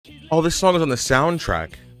Oh, this song is on the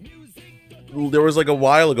soundtrack. There was like a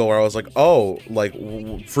while ago where I was like, oh, like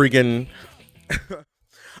freaking.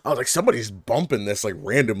 I was like, somebody's bumping this like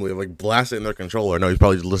randomly, like blasting in their controller. No, he's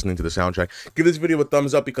probably just listening to the soundtrack. Give this video a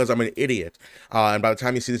thumbs up because I'm an idiot. And by the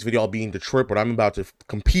time you see this video, I'll be in Detroit, but I'm about to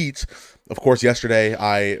compete. Of course, yesterday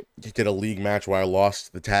I did a league match where I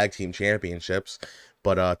lost the tag team championships.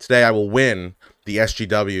 But today I will win the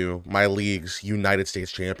SGW, my league's United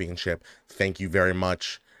States Championship. Thank you very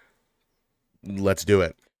much. Let's do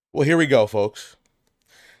it. Well, here we go, folks.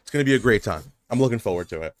 It's going to be a great time. I'm looking forward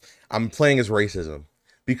to it. I'm playing as racism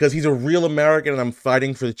because he's a real American and I'm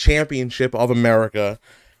fighting for the championship of America.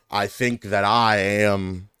 I think that I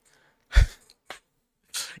am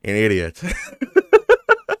an idiot.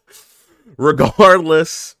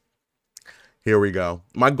 Regardless, here we go.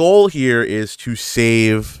 My goal here is to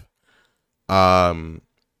save Move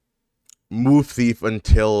Thief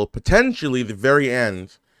until potentially the very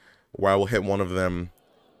end, where I will hit one of them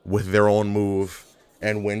with their own move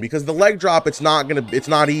and win. Because the leg drop, it's not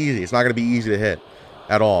easy. It's not gonna be easy to hit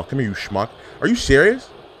at all. Come here, you schmuck. Are you serious?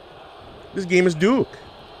 This game is Duke.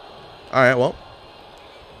 All right, well,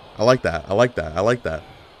 I like that. I like that. I like that.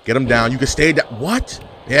 Get him down. You can stay down. What?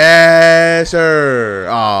 Yes, sir.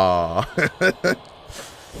 Aw.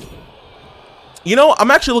 You know, I'm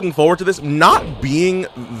actually looking forward to this. Not being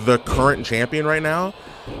the current champion right now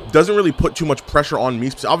doesn't really put too much pressure on me.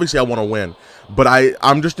 Obviously, I want to win, but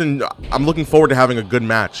I'm looking forward to having a good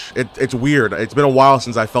match. It's weird. It's been a while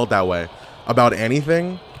since I felt that way about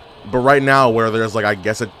anything, but right now, where there's like, I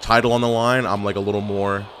guess, a title on the line, I'm like a little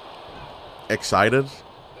more excited.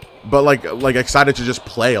 But like excited to just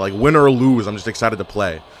play. Like win or lose, I'm just excited to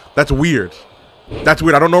play. That's weird. That's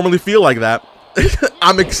weird. I don't normally feel like that.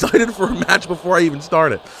 I'm excited for a match before I even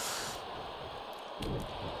start it.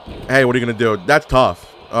 Hey, what are you gonna do? That's tough.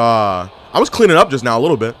 I was cleaning up just now a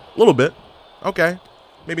little bit. A little bit. Okay.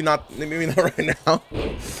 Maybe not right now.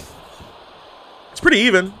 It's pretty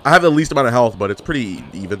even. I have the least amount of health, but it's pretty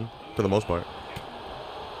even for the most part.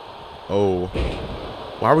 Oh.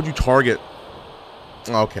 Why would you target?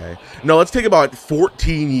 Okay. No, let's take about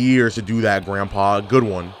 14 years to do that, Grandpa. Good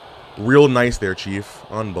one. Real nice there, Chief.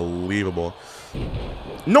 Unbelievable.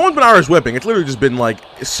 No one's been Irish whipping. It's literally just been like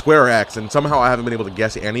square X, and somehow I haven't been able to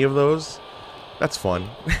guess any of those. That's fun.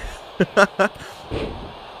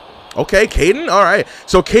 Okay, Caden. All right.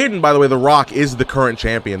 So Caden, by the way, The Rock is the current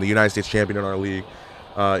champion, the United States champion in our league.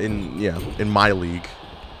 In my league.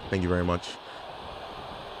 Thank you very much.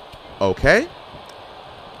 Okay.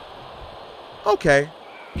 Okay.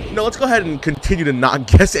 No, let's go ahead and continue to not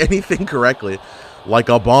guess anything correctly. Like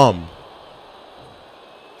a bum.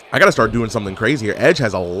 I gotta start doing something crazy here. Edge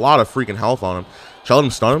has a lot of freaking health on him. Shall I let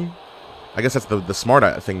him stun him? I guess that's the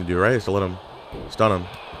smart thing to do, right? Is to let him stun him.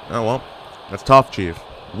 Oh, well. That's tough, Chief.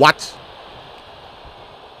 What?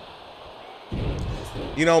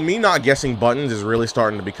 You know, me not guessing buttons is really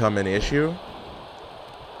starting to become an issue.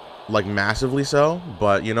 Like, massively so.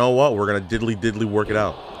 But you know what? We're gonna diddly work it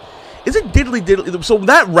out. Is it diddly? So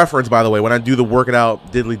that reference, by the way, when I do the work it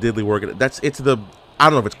out, diddly work it. It's the, I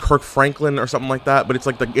don't know if it's Kirk Franklin or something like that, but it's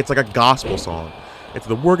like a gospel song. It's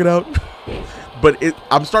the work it out. But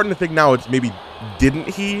I'm starting to think now it's maybe didn't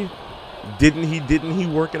he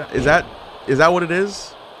work it out? Is that what it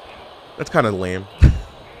is? That's kind of lame.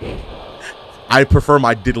 I prefer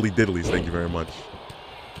my diddlies. Thank you very much.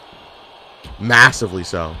 Massively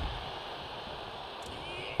so.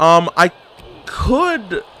 I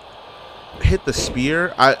could hit the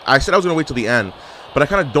spear. I said I was gonna wait till the end, but I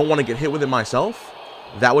kind of don't want to get hit with it myself.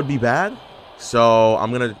 That would be bad. So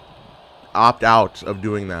I'm gonna opt out of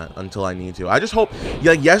doing that until I need to. I just hope.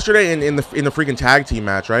 Yeah, like yesterday in the freaking tag team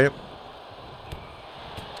match, right?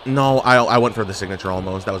 No, I went for the signature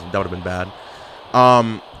almost. That would have been bad.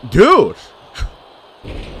 Dude,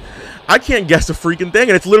 I can't guess a freaking thing,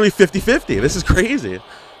 and it's literally 50-50. This is crazy.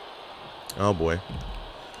 Oh boy.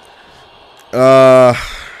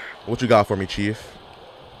 What you got for me, Chief?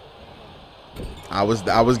 I was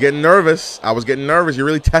getting nervous. You're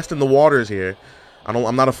really testing the waters here.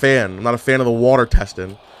 I'm not a fan. I'm not a fan of the water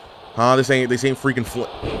testing. Huh? This ain't freaking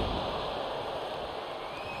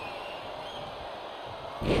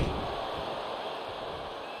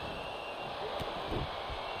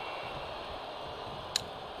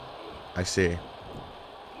I see.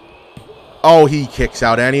 Oh, he kicks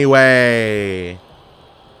out anyway.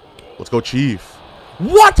 Let's go, Chief.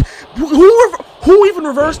 What? Who even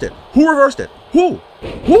reversed it? Who reversed it? Who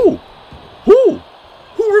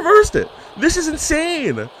reversed it? This is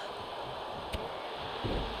insane.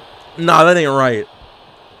 Nah, that ain't right.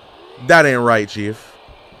 That ain't right, Chief.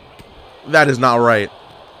 That is not right.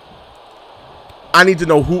 I need to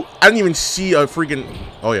know who. I didn't even see a freaking.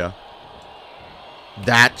 Oh yeah.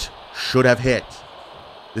 That should have hit.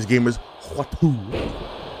 This game is whatu.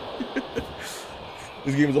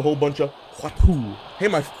 This game is a whole bunch of whatu. Hey,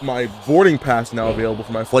 my boarding pass now available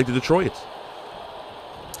for my flight to Detroit.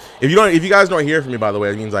 If you guys don't hear from me, by the way,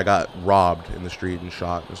 it means I got robbed in the street and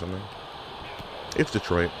shot or something. It's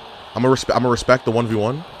Detroit. I'm gonna respect the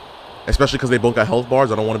 1v1, especially because they both got health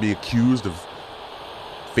bars. I don't want to be accused of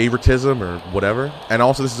favoritism or whatever. And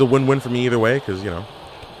also, this is a win-win for me either way, because, you know.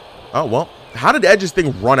 Oh, well. How did Edge's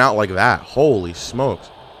thing run out like that? Holy smokes.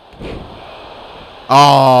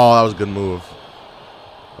 Oh, that was a good move.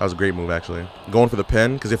 That was a great move, actually. Going for the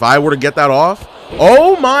pin, because if I were to get that off...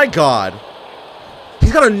 Oh, my God.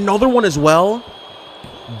 He's got another one as well.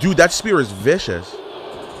 Dude, that spear is vicious.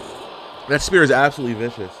 That spear is absolutely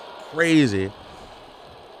vicious. Crazy.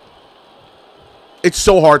 It's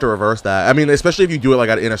so hard to reverse that. I mean, especially if you do it like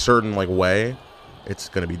in a certain like way, it's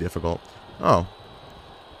gonna be difficult. Oh,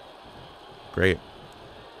 great.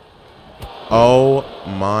 Oh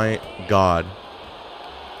my God.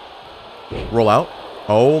 Roll out.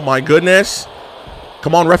 Oh my goodness.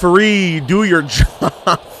 Come on, referee, do your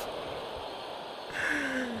job.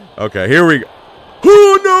 Okay, here we go.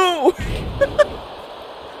 Oh no.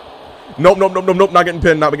 Nope, nope, nope, nope, nope. Not getting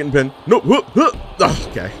pinned. Not getting pinned. Nope.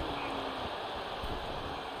 Okay.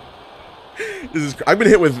 I've been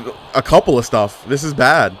hit with a couple of stuff. This is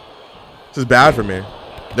bad. This is bad for me.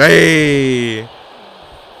 Hey.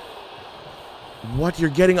 What?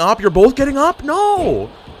 You're getting up? You're both getting up?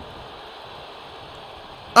 No.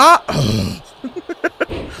 Ah.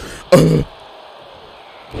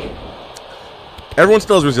 Everyone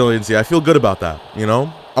still has resiliency. I feel good about that. You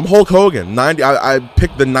know. I'm Hulk Hogan. 90. I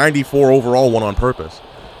picked the 94 overall one on purpose.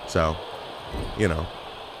 So, you know,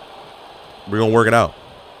 we're gonna work it out.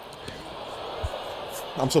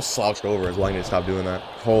 I'm so slouched over as well. I need to stop doing that.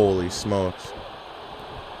 Holy smokes.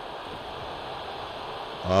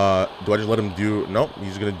 Do I just let him do? Nope.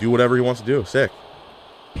 He's gonna do whatever he wants to do. Sick.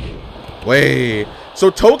 Wait. So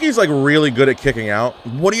Toki's like really good at kicking out.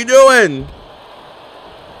 What are you doing?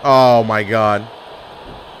 Oh my God.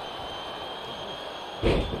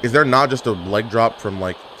 Is there not just a leg drop from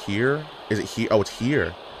like here? Is it here? Oh, it's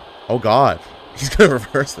here. Oh God. He's gonna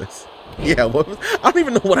reverse this. Yeah. What was, I don't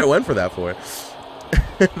even know what I went for that for.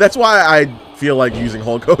 That's why I feel like using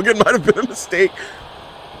Hulk Hogan might have been a mistake.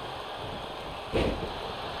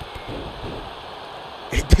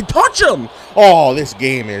 They touch him. Oh, this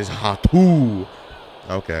game is hatu.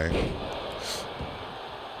 Okay.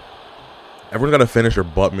 Everyone's got a finisher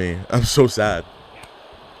but me. I'm so sad.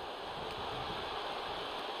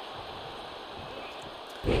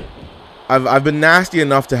 I've been nasty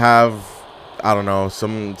enough to have, I don't know,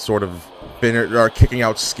 some sort of spinner or kicking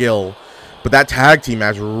out skill, but that tag team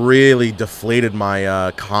match really deflated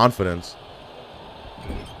my confidence,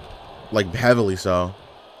 like heavily so.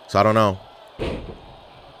 So I don't know.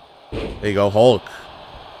 There you go, Hulk.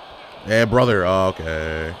 Hey, brother. Oh,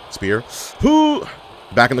 okay. Spear. Who?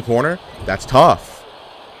 Back in the corner. That's tough.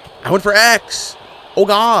 I went for X. Oh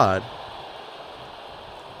God.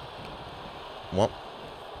 Well.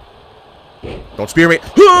 Don't spear me.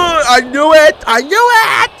 I knew it. I knew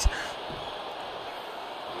it.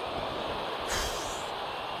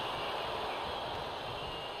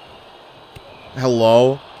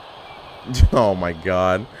 Hello. Oh my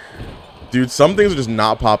God. Dude, some things are just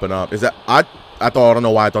not popping up. Is that I don't know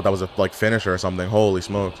why I thought that was a like finisher or something. Holy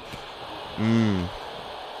smokes.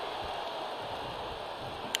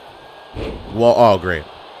 Well, oh great.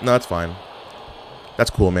 No, that's fine. That's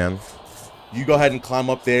cool, man. You go ahead and climb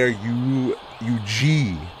up there, you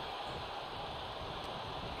G.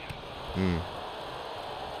 Go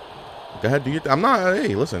ahead, do you? I'm not.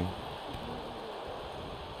 Hey, listen.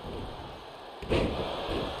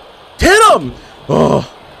 Hit him!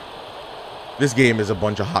 Oh, this game is a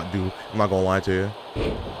bunch of hot duke. I'm not gonna lie to you.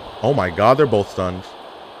 Oh my God, they're both stunned.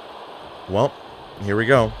 Well, here we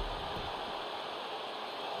go.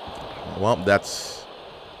 Well, that's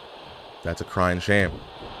a crying shame.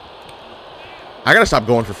 I gotta stop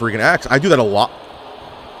going for freaking X. I do that a lot.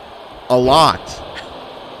 A lot.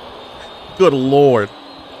 Good Lord.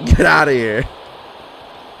 Get out of here.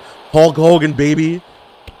 Hulk Hogan, baby.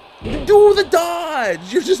 Do the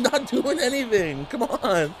dodge. You're just not doing anything. Come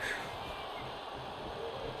on.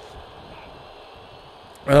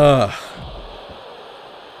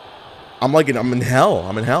 I'm in hell.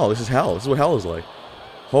 I'm in hell. This is hell. This is what hell is like.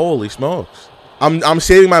 Holy smokes. I'm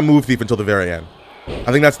saving my move thief until the very end.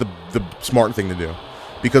 I think that's the smart thing to do,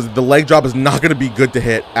 because the leg drop is not going to be good to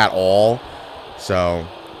hit at all. So,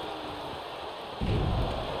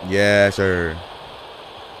 yeah, sir.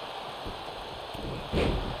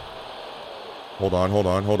 Hold on, hold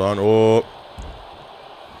on, hold on. Oh.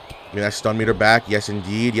 Give me that stun meter back. Yes,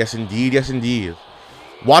 indeed. Yes, indeed. Yes, indeed.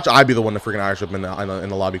 Watch I be the one to freaking Irish whip in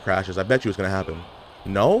the lobby crashes. I bet you it's going to happen.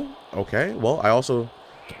 No? Okay. Well, I also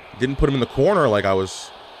didn't put him in the corner like I was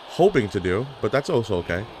hoping to do. But that's also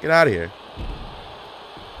okay. Get out of here.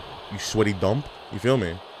 You sweaty dump. You feel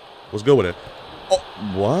me? What's good with it? Oh,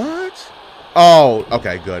 what? Oh,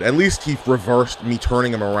 okay, good. At least he reversed me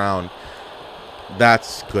turning him around.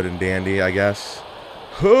 That's good and dandy, I guess.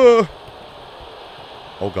 Huh.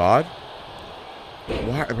 Oh, God.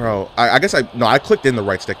 Why, bro? I guess I clicked in the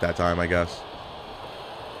right stick that time, I guess.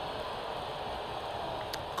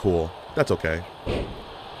 Cool. That's okay.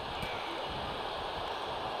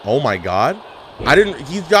 Oh, my God.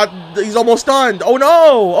 He's almost stunned. Oh,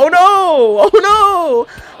 no. Oh, no. Oh, no.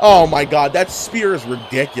 Oh, my God. That spear is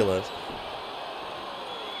ridiculous.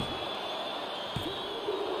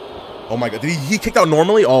 Oh, my God. Did he kicked out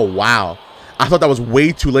normally? Oh, wow. I thought that was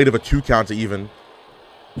way too late of a 2 count to even...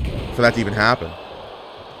 for that to even happen.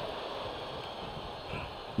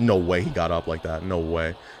 No way he got up like that. No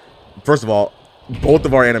way. First of all, both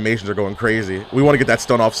of our animations are going crazy. We want to get that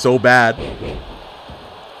stun off so bad.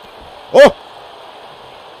 Oh!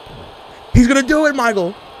 He's going to do it,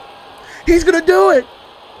 Michael. He's going to do it.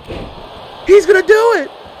 He's going to do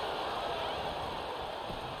it.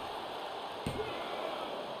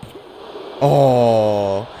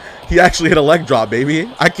 Oh, he actually hit a leg drop,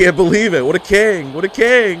 baby. I can't believe it. What a king. What a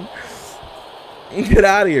king. Get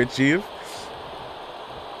out of here, Chief.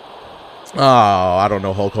 Oh, I don't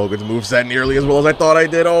know Hulk Hogan's moveset nearly as well as I thought I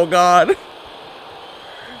did. Oh, God.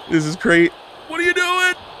 This is great. What are you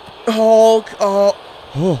doing? Hulk. Oh.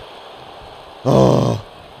 Oh. Oh.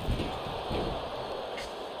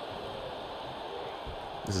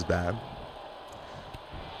 This is bad.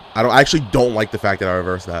 I actually don't like the fact that I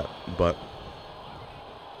reversed that, but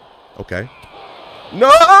okay.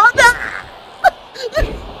 No!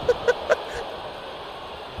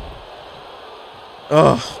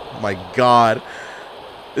 Oh my God.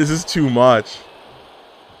 This is too much.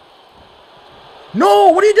 No,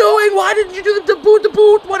 what are you doing? Why didn't you do the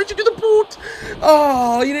boot? Why did you do the boot?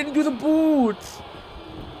 Oh, you didn't do the boot.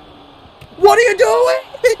 What are you doing?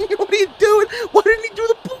 What are you doing? Why didn't he do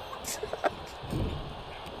the boot?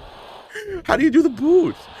 How do you do the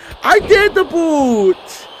boot? I did the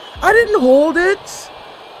boot. I didn't hold it.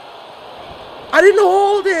 I didn't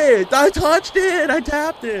hold it. I touched it. I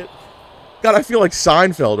tapped it. God, I feel like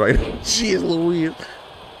Seinfeld right now. Jeez Louise.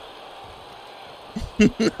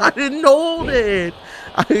 I didn't hold it.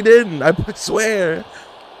 I didn't. I swear.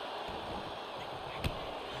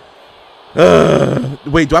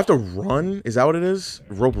 Wait, do I have to run? Is that what it is?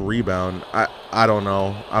 Rope rebound. I don't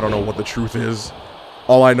know. I don't know what the truth is.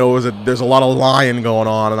 All I know is that there's a lot of lying going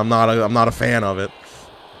on, and I'm not a fan of it.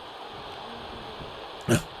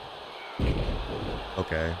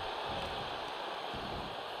 Okay.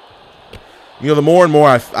 You know, the more and more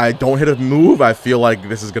I don't hit a move, I feel like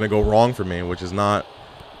this is gonna go wrong for me, which is not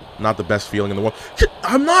the best feeling in the world.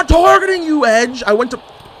 I'm not targeting you, Edge. I went to.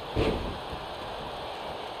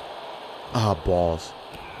 Ah, balls.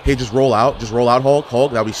 Hey, just roll out. Just roll out, Hulk.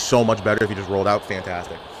 Hulk, that would be so much better if you just rolled out.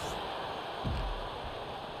 Fantastic.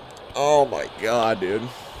 Oh, my God, dude.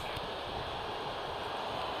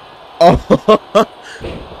 Oh.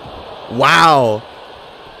 Wow.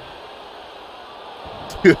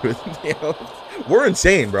 Dude, you know, we're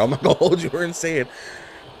insane, bro. I'm not going to hold you. We're insane.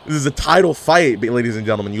 This is a title fight, ladies and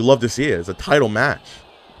gentlemen. You love to see it. It's a title match.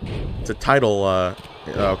 It's a title,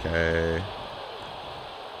 okay.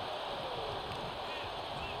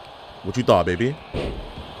 What you thought, baby?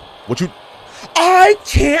 What you... I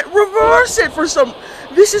can't reverse it for some...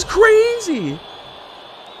 This is crazy.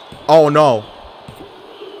 Oh, no.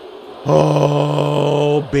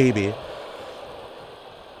 Oh, baby.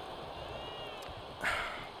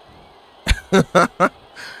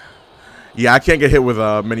 Yeah, I can't get hit with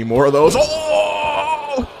many more of those.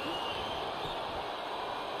 Oh!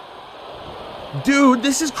 Dude,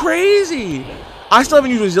 this is crazy. I still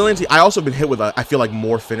haven't used resiliency. I also been hit with, I feel like,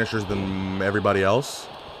 more finishers than everybody else.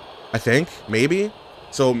 I think. Maybe.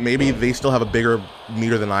 So maybe they still have a bigger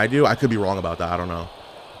meter than I do. I could be wrong about that. I don't know.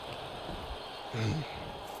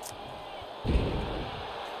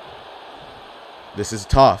 This is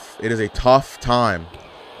tough. It is a tough time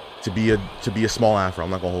to be a small afro. I'm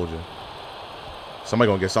not gonna hold you. Somebody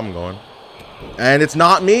gonna get something going. And it's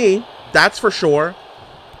not me. That's for sure.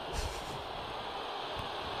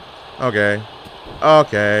 Okay.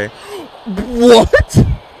 Okay. What?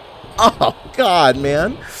 Oh, God,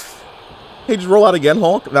 man. Hey, just roll out again,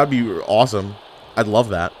 Hulk. That'd be awesome. I'd love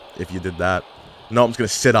that if you did that. No, I'm just going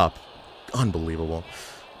to sit up. Unbelievable.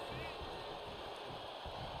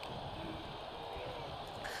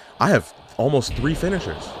 I have almost 3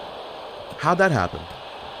 finishers. How'd that happen?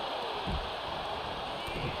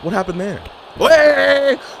 What happened there?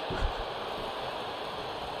 Hey!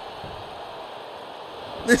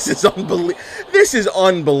 This is unbelievable. This is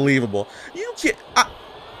unbelievable. You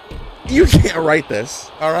can't write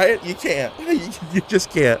this, all right? You can't. You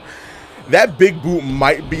just can't. That big boot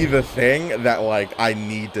might be the thing that, like, I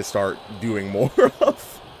need to start doing more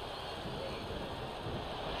of.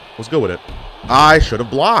 Let's go with it. I should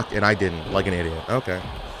have blocked, and I didn't, like an idiot. Okay.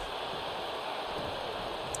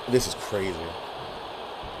 This is crazy.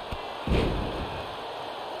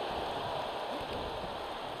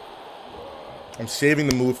 I'm saving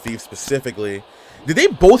the move thief specifically. Did they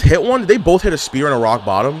both hit one? Did they both hit a spear and a rock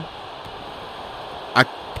bottom?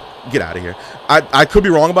 Get out of here. I could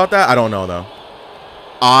be wrong about that. I don't know, though.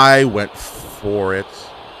 I went for it.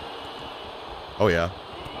 Oh, yeah.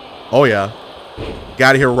 Oh, yeah. Get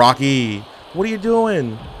out of here, Rocky. What are you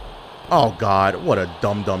doing? Oh, God. What a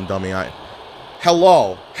dumb dummy.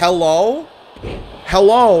 Hello. Hello?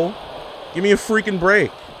 Hello? Give me a freaking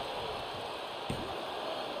break.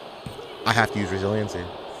 I have to use resiliency.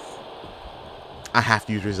 I have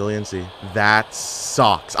to use resiliency. That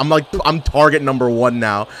sucks. I'm target number 1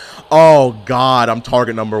 now. Oh, God. I'm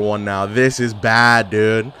target number 1 now. This is bad,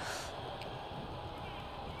 dude.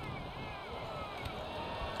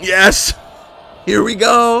 Yes. Here we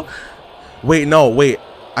go. Wait, no. Wait.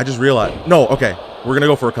 I just realized. No, okay. We're going to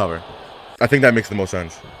go for a cover. I think that makes the most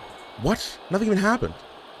sense. What? Nothing even happened.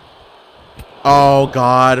 Oh,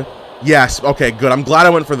 God. Yes. Okay, good. I'm glad I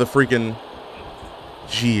went for the freaking...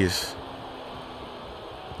 Jeez.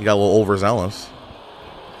 You got a little overzealous.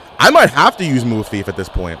 I might have to use Move Thief at this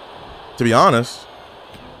point, to be honest.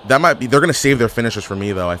 That might be... They're going to save their finishers for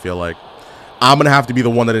me, though, I feel like. I'm going to have to be the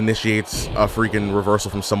one that initiates a freaking reversal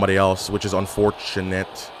from somebody else, which is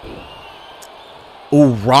unfortunate.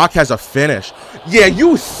 Ooh, Rock has a finish. Yeah,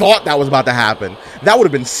 you thought that was about to happen. That would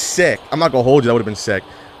have been sick. I'm not going to hold you. That would have been sick.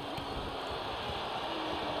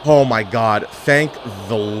 Oh, my God. Thank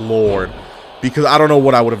the Lord. Because I don't know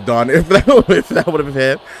what I would have done if that would have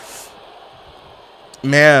hit.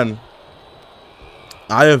 Man.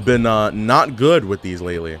 I have been not good with these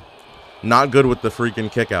lately. Not good with the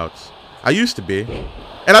freaking kickouts. I used to be.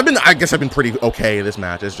 And I guess I've been pretty okay this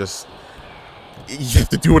match. It's just... You have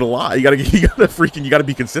to do it a lot. You gotta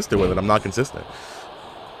be consistent with it. I'm not consistent.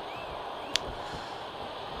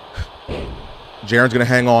 Jaren's gonna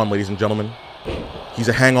hang on, ladies and gentlemen. He's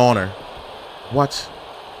a hang-oner. What?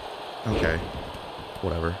 Okay.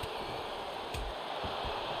 Whatever.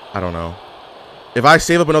 I don't know. If I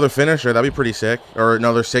save up another finisher, that'd be pretty sick. Or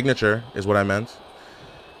another signature is what I meant.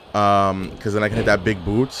 Because then I can hit that big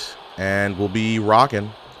boot and we'll be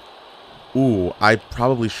rocking. Ooh, I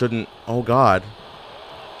probably shouldn't. Oh, God.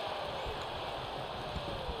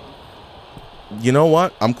 You know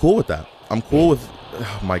what? I'm cool with that. I'm cool with...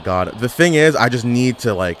 Oh, my God. The thing is, I just need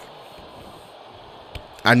to, like...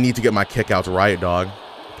 I need to get my kickouts right, dog.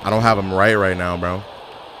 I don't have them right now, bro.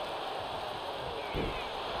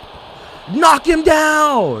 Knock him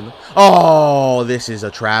down! Oh, this is a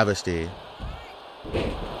travesty.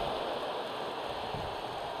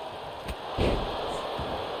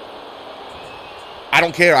 I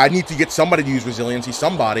don't care. I need to get somebody to use resiliency.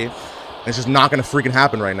 Somebody. And it's just not going to freaking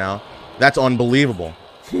happen right now. That's unbelievable.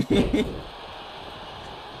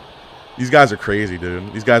 These guys are crazy,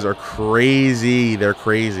 dude. These guys are crazy. They're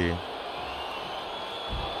crazy.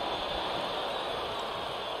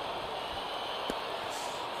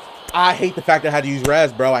 I hate the fact that I had to use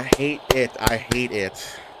res, bro. I hate it. I hate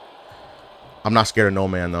it. I'm not scared of no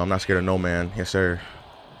man, though. I'm not scared of no man. Yes, sir.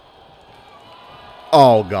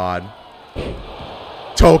 Oh, God.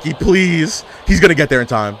 Toki, please. He's going to get there in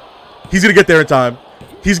time. He's going to get there in time.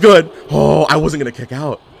 He's good. Oh, I wasn't going to kick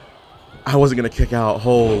out. I wasn't going to kick out.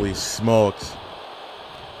 Holy smokes.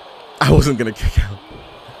 I wasn't going to kick out.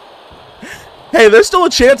 Hey, there's still a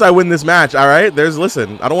chance I win this match, all right?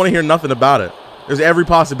 Listen, I don't want to hear nothing about it. There's every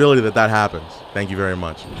possibility that happens. Thank you very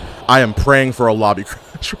much. I am praying for a lobby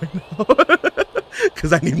crash right now.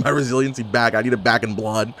 Because I need my resiliency back. I need it back in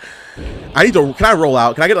blood. I need to... Can I roll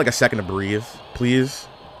out? Can I get like a second to breathe, please?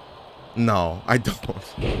 No, I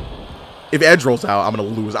don't. If Edge rolls out, I'm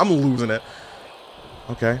going to lose. I'm losing it.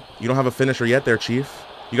 Okay. You don't have a finisher yet there, Chief.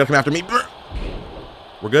 You got to come after me.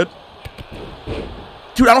 We're good?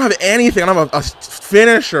 Dude, I don't have anything. I don't have a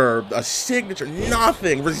finisher, a signature,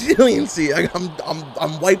 nothing. Resiliency.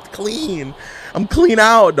 I'm wiped clean. I'm clean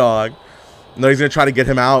out, dog. No, he's going to try to get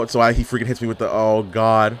him out, so he freaking hits me with the... Oh,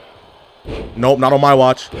 God. Nope, not on my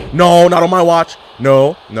watch. No, not on my watch.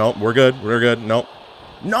 No, no, we're good. We're good. Nope.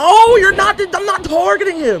 No, you're not... I'm not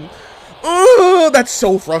targeting him. Oh, that's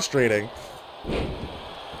so frustrating.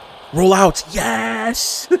 Roll out.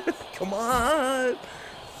 Yes. Come on.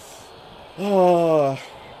 Oh.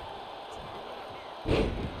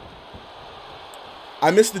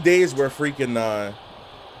 I miss the days where freaking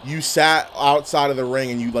you sat outside of the ring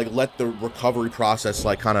and you like let the recovery process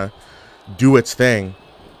like kind of do its thing.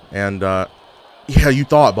 And yeah, you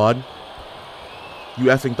thought, bud. You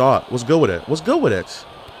effing thought. What's good with it? What's good with it?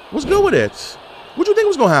 What's good with it? What you think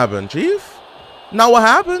was gonna happen, Chief? Not what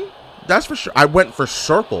happened. That's for sure. I went for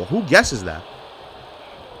circle. Who guesses that?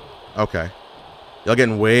 Okay. Y'all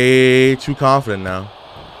getting way too confident now.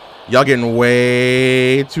 Y'all getting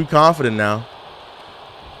way too confident now.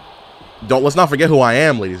 Let's not forget who I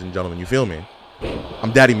am, ladies and gentlemen. You feel me?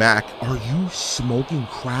 I'm Daddy Mac. Are you smoking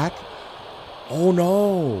crack? Oh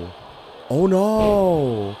no. Oh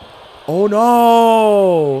no. Oh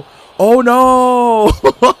no. Oh no.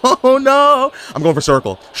 Oh no. I'm going for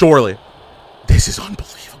circle. Surely. This is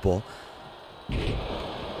unbelievable.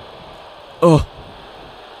 Oh.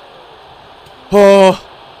 Oh.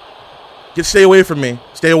 Stay away from me.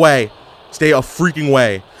 Stay away. Stay a freaking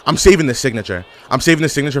way. I'm saving this signature. I'm saving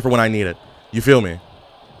this signature for when I need it. You feel me?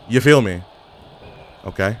 You feel me?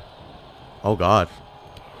 Okay. Oh, God.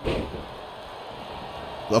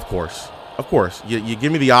 Of course. Of course. You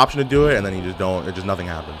give me the option to do it, and then you just don't. It just nothing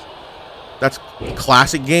happens. That's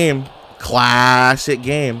classic game. Classic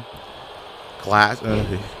game.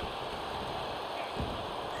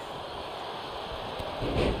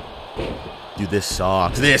 Dude, this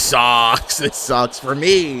sucks. This sucks. This sucks for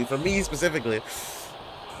me. For me specifically.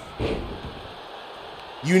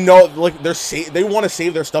 You know, like they want to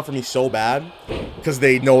save their stuff for me so bad because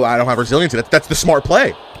they know I don't have resiliency. That's the smart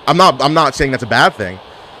play. I'm not saying that's a bad thing.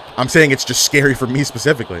 I'm saying it's just scary for me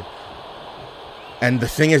specifically. And the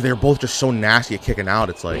thing is, they're both just so nasty at kicking out.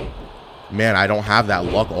 It's like, man, I don't have that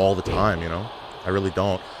luck all the time, you know? I really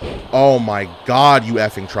don't. Oh my God, you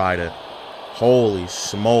effing tried it. Holy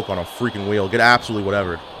smoke on a freaking wheel. Get absolutely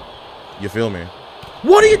whatever. You feel me?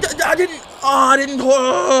 What are you?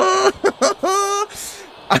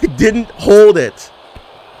 I didn't hold it.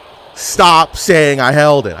 Stop saying I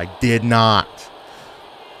held it. I did not.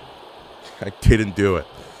 I didn't do it.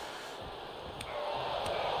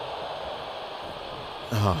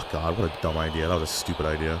 Oh, God. What a dumb idea. That was a stupid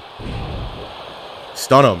idea.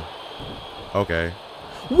 Stun him. Okay.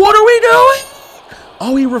 What are we doing?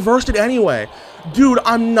 Oh, he reversed it anyway. Dude,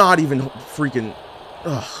 I'm not even freaking...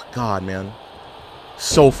 Oh, God, man.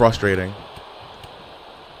 So frustrating.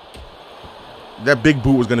 That big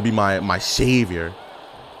boot was going to be my savior.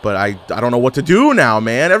 But I don't know what to do now,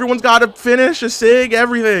 man. Everyone's got to finish a sig,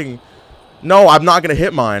 everything. No, I'm not going to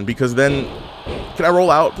hit mine because then... Can I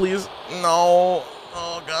roll out, please? No.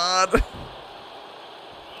 Oh, God.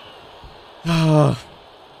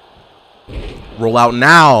 Roll out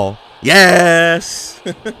now. Yes.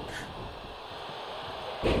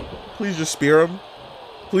 Please just spear him.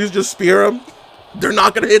 Please just spear him. They're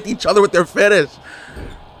not going to hit each other with their finish.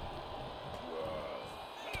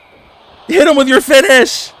 Hit him with your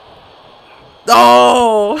finish.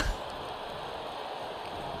 Oh.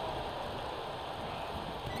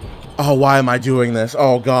 Oh, why am I doing this?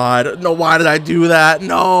 Oh, God. No, why did I do that?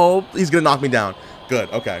 No. He's going to knock me down. Good.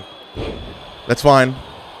 Okay. That's fine.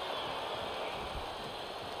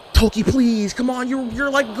 Toki, please. Come on. You're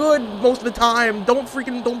like good most of the time.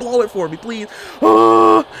 Don't blow it for me, please.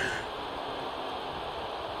 Oh.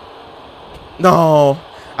 No.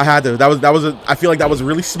 I had to. I feel like that was a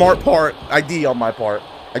really smart idea on my part.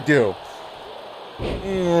 I do.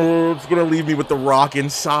 It's gonna leave me with the rock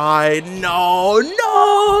inside. No,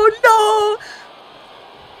 no, no.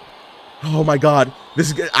 Oh my God.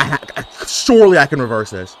 This is surely I can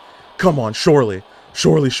reverse this. Come on, surely.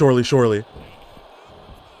 Surely, surely, surely.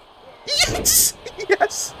 Yes!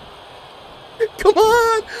 Yes! Come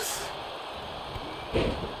on!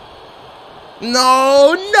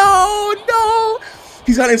 No, no, no!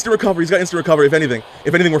 He's got instant recovery. He's got instant recovery. If anything,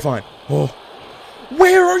 we're fine. Oh.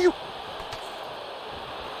 Where are you?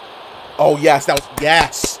 Oh, yes. That was...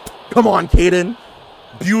 Yes. Come on, Caden.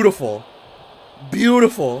 Beautiful.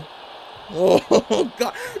 Beautiful. Oh,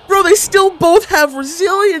 God. Bro, they still both have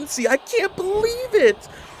resiliency. I can't believe it.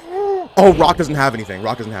 Oh, Rock doesn't have anything.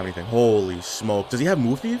 Rock doesn't have anything. Holy smoke. Does he have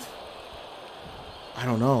Move Thief? I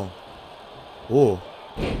don't know. Oh.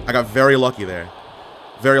 I got very lucky there.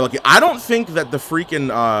 Very lucky. I don't think that the freaking,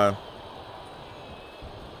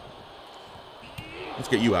 let's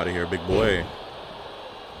get you out of here, big boy.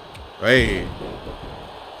 Hey.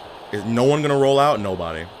 Is no one gonna roll out?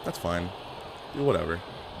 Nobody. That's fine. Do whatever.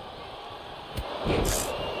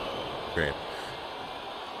 Great.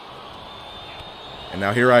 And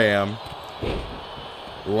now here I am,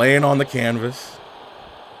 laying on the canvas.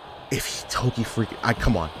 If he Toki freaking...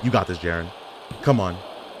 come on. You got this, Jaren. Come on.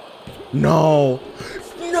 No.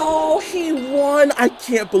 No, he won. I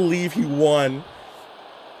can't believe he won.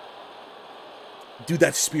 Dude,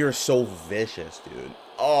 that spear is so vicious, dude.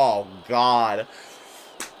 Oh, God.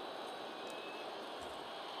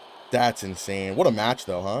 That's insane. What a match,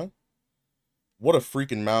 though, huh? What a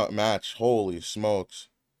freaking match. Holy smokes.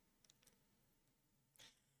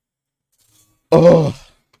 Ugh.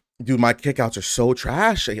 Dude, my kickouts are so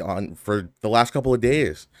trash for the last couple of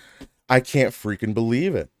days. I can't freaking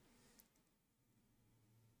believe it.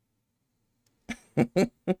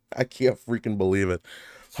 I can't freaking believe it.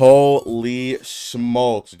 Holy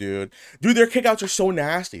smokes, dude. Dude, their kickouts are so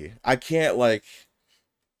nasty. I can't, like...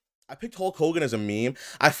 I picked Hulk Hogan as a meme.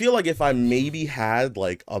 I feel like if I maybe had,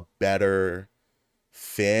 like, a better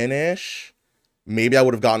finish, maybe I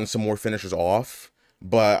would have gotten some more finishers off.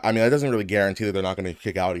 But, I mean, that doesn't really guarantee that they're not going to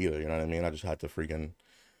kick out either, you know what I mean? I just had to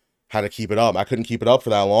keep it up. I couldn't keep it up for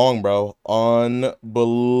that long, bro.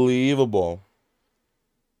 Unbelievable.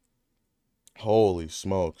 Holy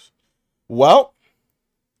smokes. Well,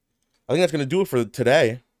 I think that's going to do it for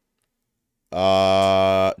today. Do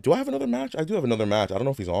I have another match? I do have another match. I don't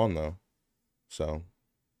know if he's on, though. So,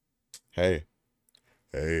 hey.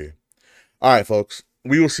 Hey. All right, folks.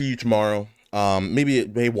 We will see you tomorrow.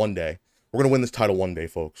 Maybe one day. We're going to win this title one day,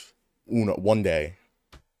 folks. One day.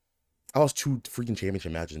 I lost 2 freaking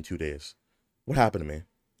championship matches in 2 days. What happened to me?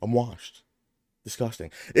 I'm washed. Disgusting.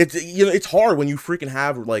 It's, you know, it's hard when you freaking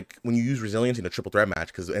have, like, when you use resilience in a triple threat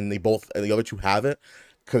match, and the other two have it,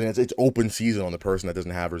 because it's open season on the person that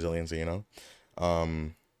doesn't have resiliency, you know?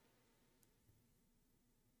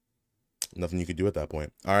 Nothing you could do at that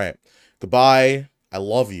point. All right. Goodbye. I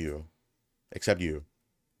love you. Except you.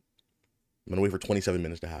 I'm going to wait for 27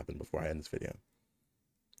 minutes to happen before I end this video.